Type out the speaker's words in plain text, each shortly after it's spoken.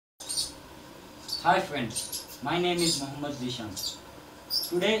Hi friends, my name is Mohammad Zishan.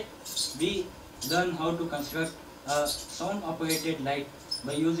 Today we learn how to construct a sound operated light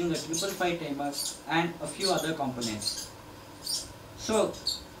by using a 555 timer and a few other components. So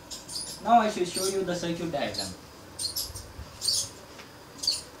now I shall show you the circuit diagram.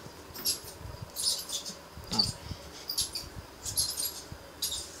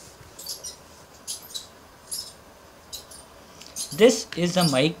 This is the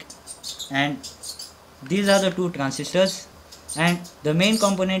mic and these are the two transistors, and the main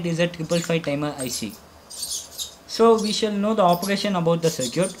component is a 555 timer IC. So we shall know the operation about the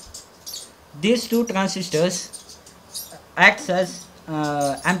circuit. These two transistors acts as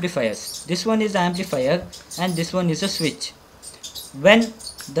amplifiers. This one is the amplifier and this one is a switch. When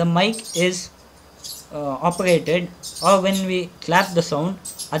the mic is operated, or when we clap the sound,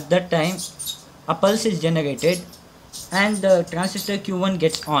 at that time a pulse is generated and the transistor Q1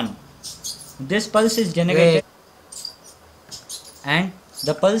 gets on. This pulse is generated and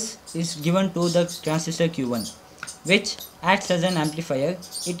the pulse is given to the transistor Q1, which acts as an amplifier.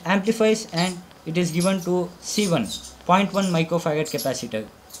 It amplifies and it is given to C1, 0.1 microfarad capacitor.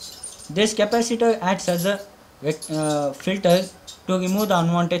 This capacitor acts as a filter to remove the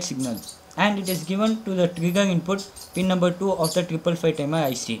unwanted signal, and it is given to the trigger input pin number 2 of the 555 timer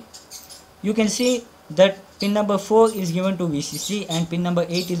IC. You can see that pin number 4 is given to VCC and pin number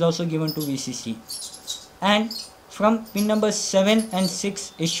 8 is also given to VCC, and from pin number 7 and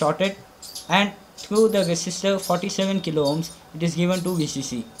 6 is shorted, and through the resistor 47 kilo ohms it is given to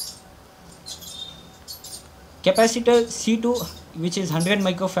VCC. Capacitor C2, which is 100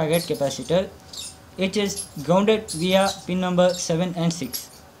 microfarad capacitor, it is grounded via pin number 7 and 6.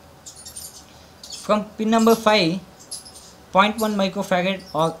 From pin number 5, 0.1 microfarad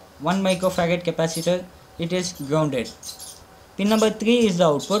or 1 microfarad capacitor, it is grounded. Pin number 3 is the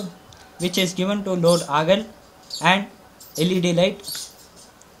output, which is given to load RL and LED light.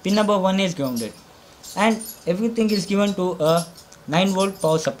 Pin number 1 is grounded, and everything is given to a 9 volt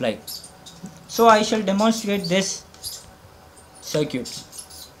power supply. So I shall demonstrate this circuit.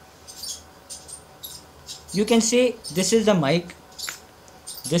 You can see this is the mic,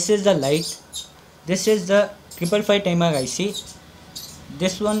 this is the light, this is the 555 timer IC,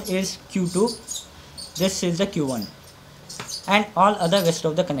 this one is Q2, this is the Q1, and all other rest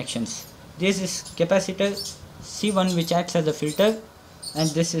of the connections. This is capacitor C1, which acts as a filter, and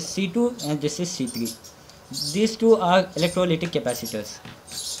this is C2 and this is C3. These two are electrolytic capacitors.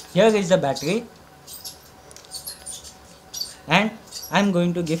 Here is the battery, and I am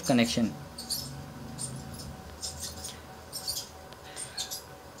going to give connection.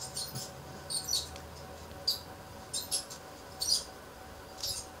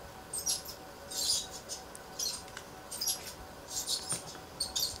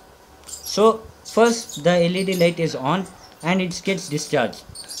 So first the LED light is on and it gets discharged.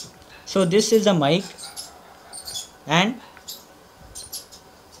 So this is the mic, and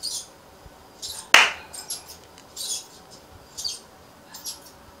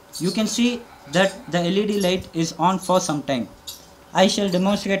you can see that the LED light is on for some time. I shall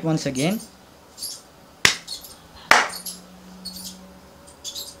demonstrate once again.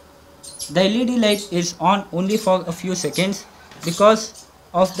 The LED light is on only for a few seconds because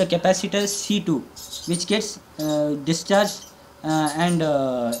of the capacitor C2, which gets discharged and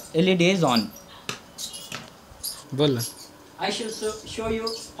LED is on. I shall show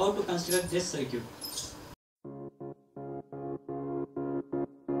you how to construct this circuit.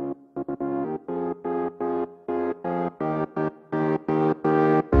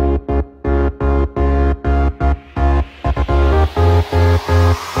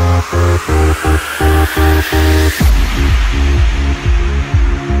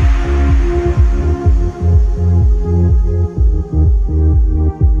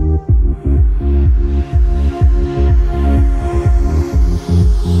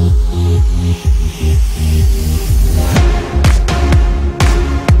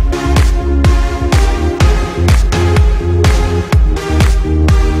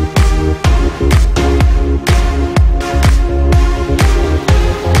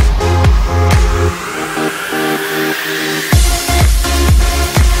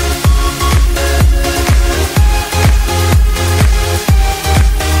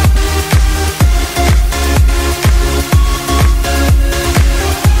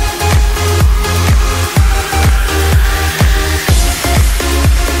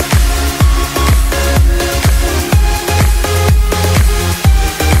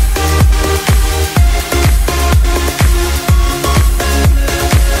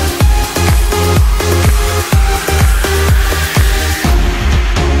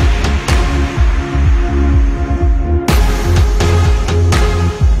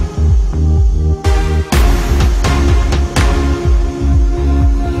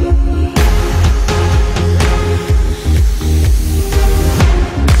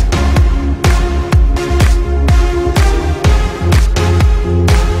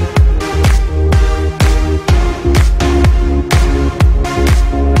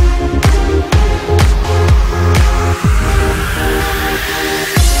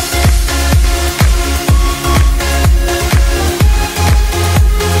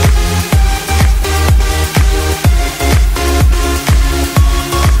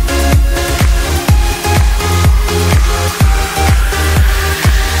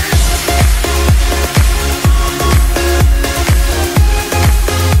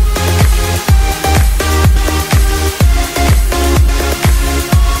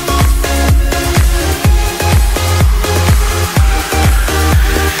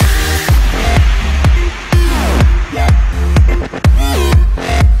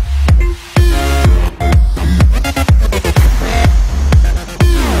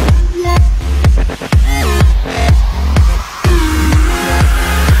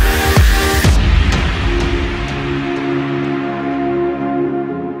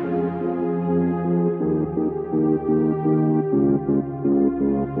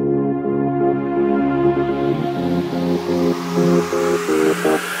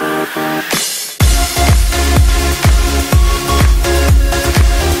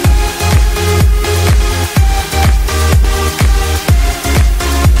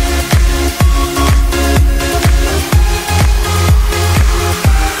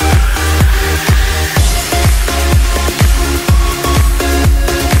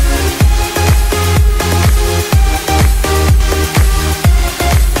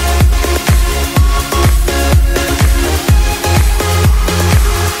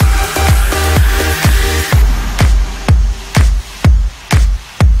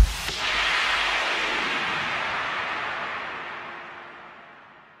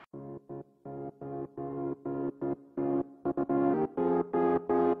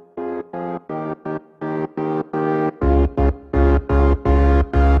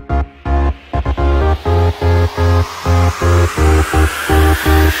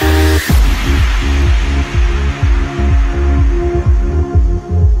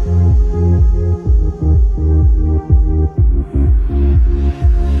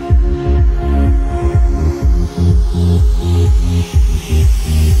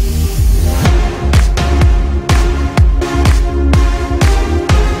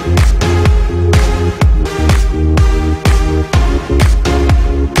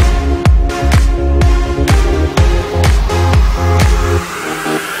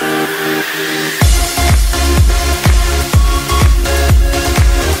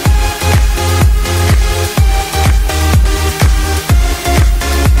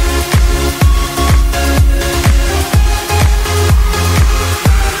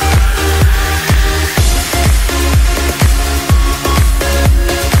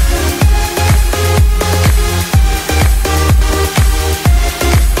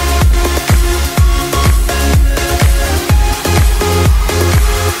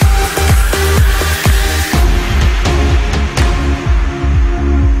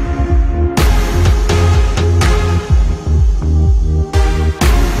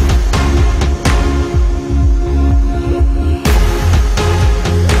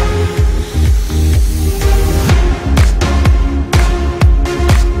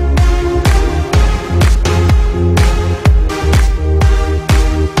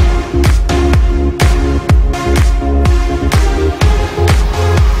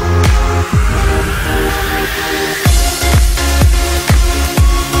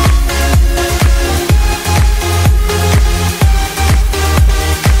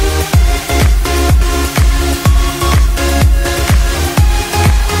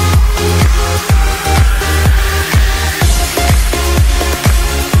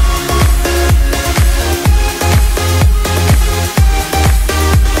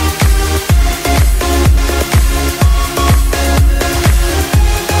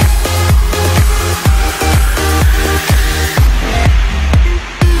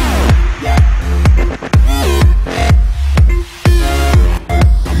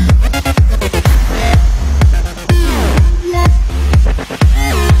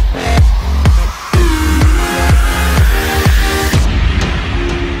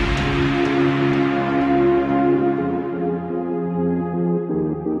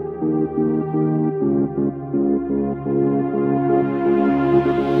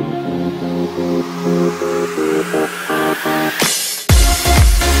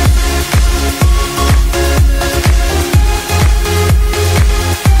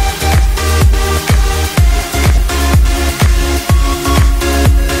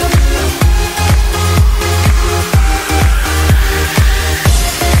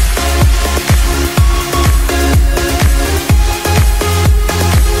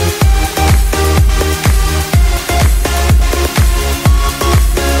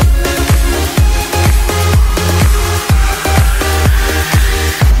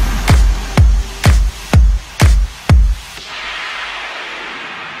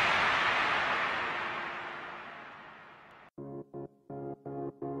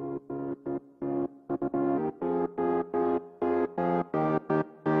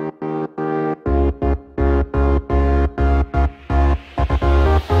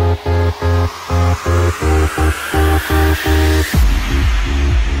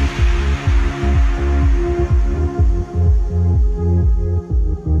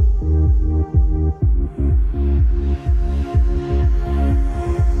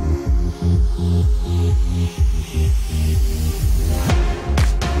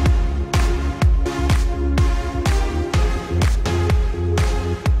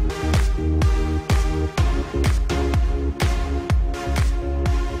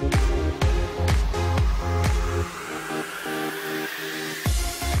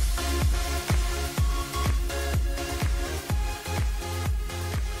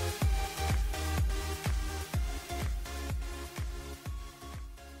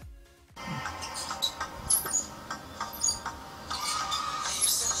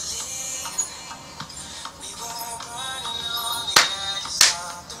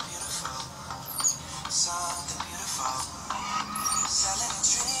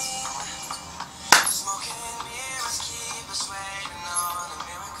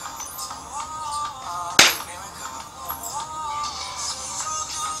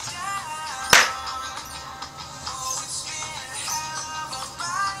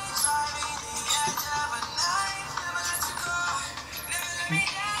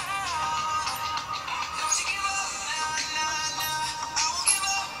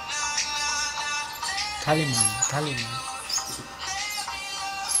 थाली मान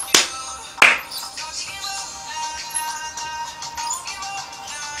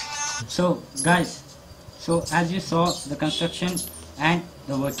So guys, so as you saw the construction and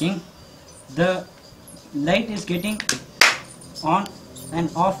the working, the light is getting on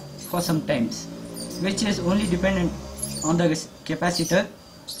and off for some times, which is only dependent on the capacitor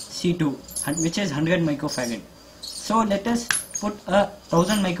C2, which is 100 microfarad. So let us put a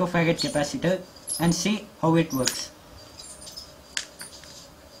 1000 microfarad capacitor and see how it works.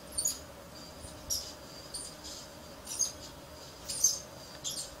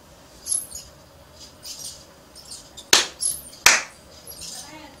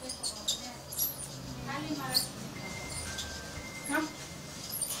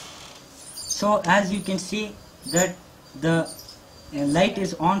 So as you can see that the light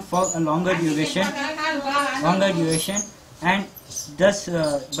is on for a longer duration, and thus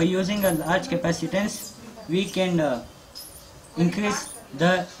by using a large capacitance we can increase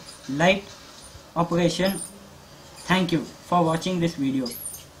the light operation. Thank you for watching this video.